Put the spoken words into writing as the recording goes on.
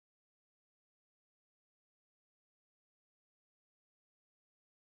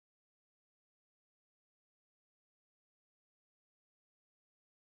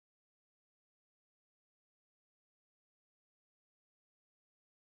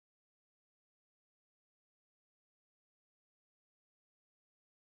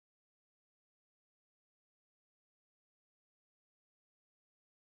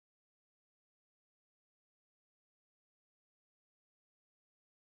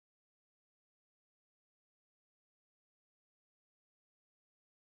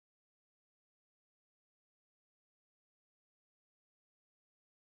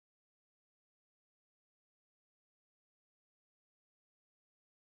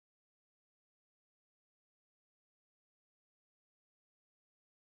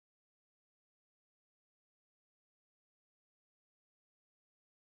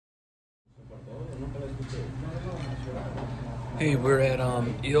Hey, we're at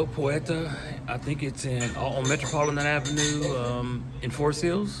Poeta. I think it's on Metropolitan Avenue in Forest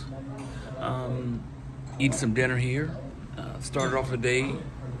Hills. Eating some dinner here. Started off the day,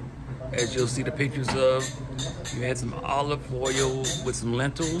 as you'll see the pictures of. You had some olive oil with some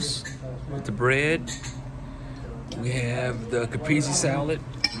lentils, with the bread. We have the caprese salad,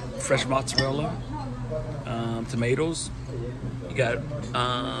 fresh mozzarella, tomatoes. You got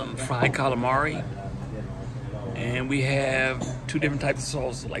fried calamari. And we have two different types of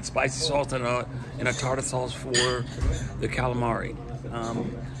sauce, like spicy sauce and a tartar sauce for the calamari.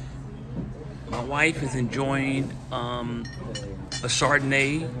 My wife is enjoying a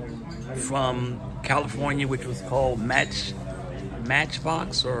Chardonnay from California, which was called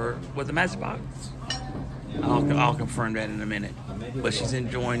Matchbox, or was it Matchbox? I'll confirm that in a minute. But she's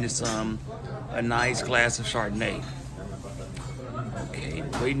enjoying this a nice glass of Chardonnay. Okay,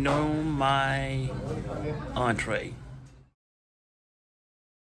 waiting on my entree.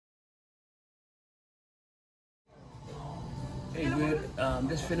 Hey, we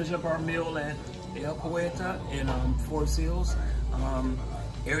just finished up our meal at El Poeta in Forest Hills.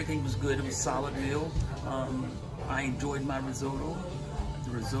 Everything was good. It was a solid meal. I enjoyed my risotto.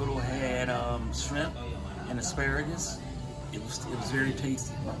 The risotto had shrimp and asparagus. It was very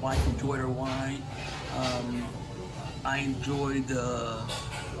tasty. My wife enjoyed her wine. I enjoyed the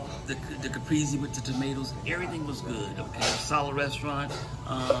caprese with the tomatoes. Everything was good. Okay, solid restaurant.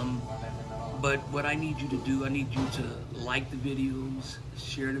 But what I need you to do, I need you to like the videos,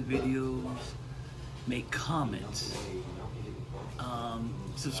 share the videos, make comments,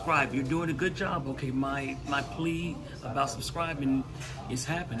 subscribe. You're doing a good job. Okay, my plea about subscribing is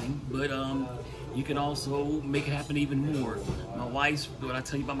happening, but you can also make it happen even more. My wife's, what I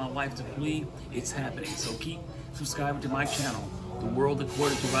tell you about my wife's plea, it's happening. So keep subscribing to my channel, The World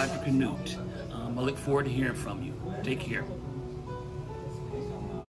According to Roger Canute. I look forward to hearing from you. Take care.